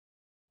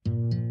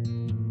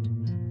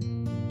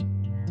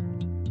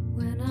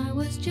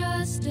was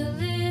just a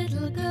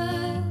little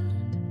girl,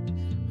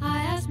 I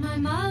asked my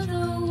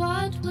mother,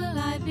 what will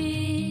I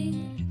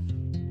be?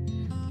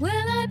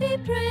 Will I be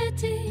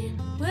pretty?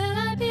 Will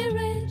I be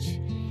rich?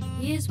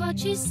 Here's what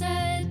she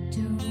said to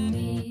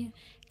me.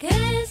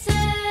 Que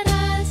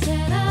sera,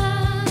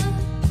 sera.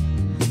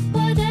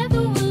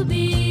 Whatever will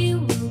be,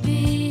 will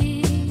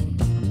be.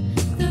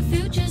 The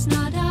future's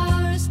not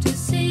ours to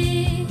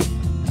see.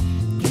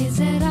 Que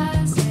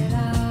sera,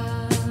 sera.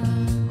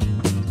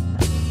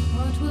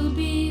 What will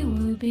be,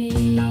 will be.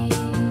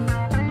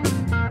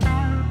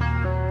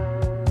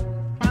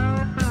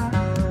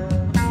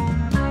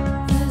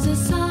 There's a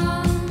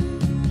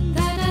song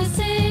that I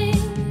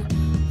sing,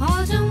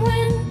 autumn,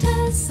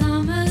 winter,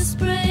 summer,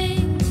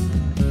 spring.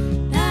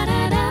 Da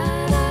da da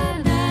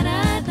da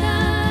da da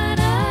da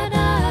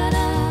da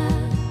da.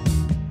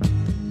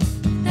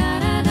 Da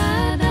da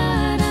da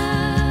da da.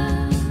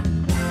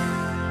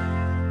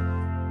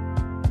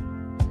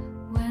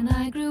 When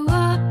I grew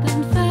up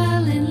and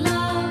fell in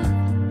love,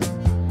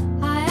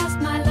 I asked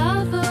my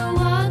lover,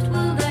 what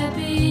will there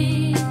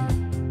be?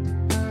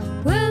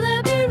 Will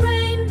there be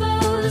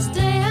rainbows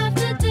day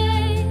after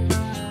day?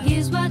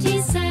 Here's what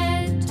he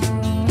said to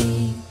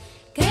me.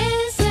 Que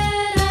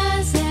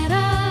sera,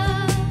 sera.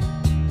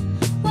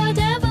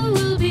 Whatever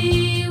will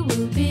be,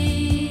 will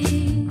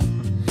be.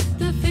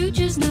 The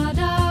future's not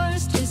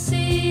ours to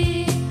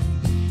see.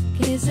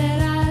 Que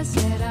sera,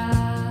 sera.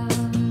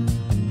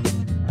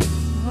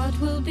 What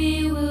will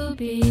be, will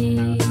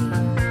be.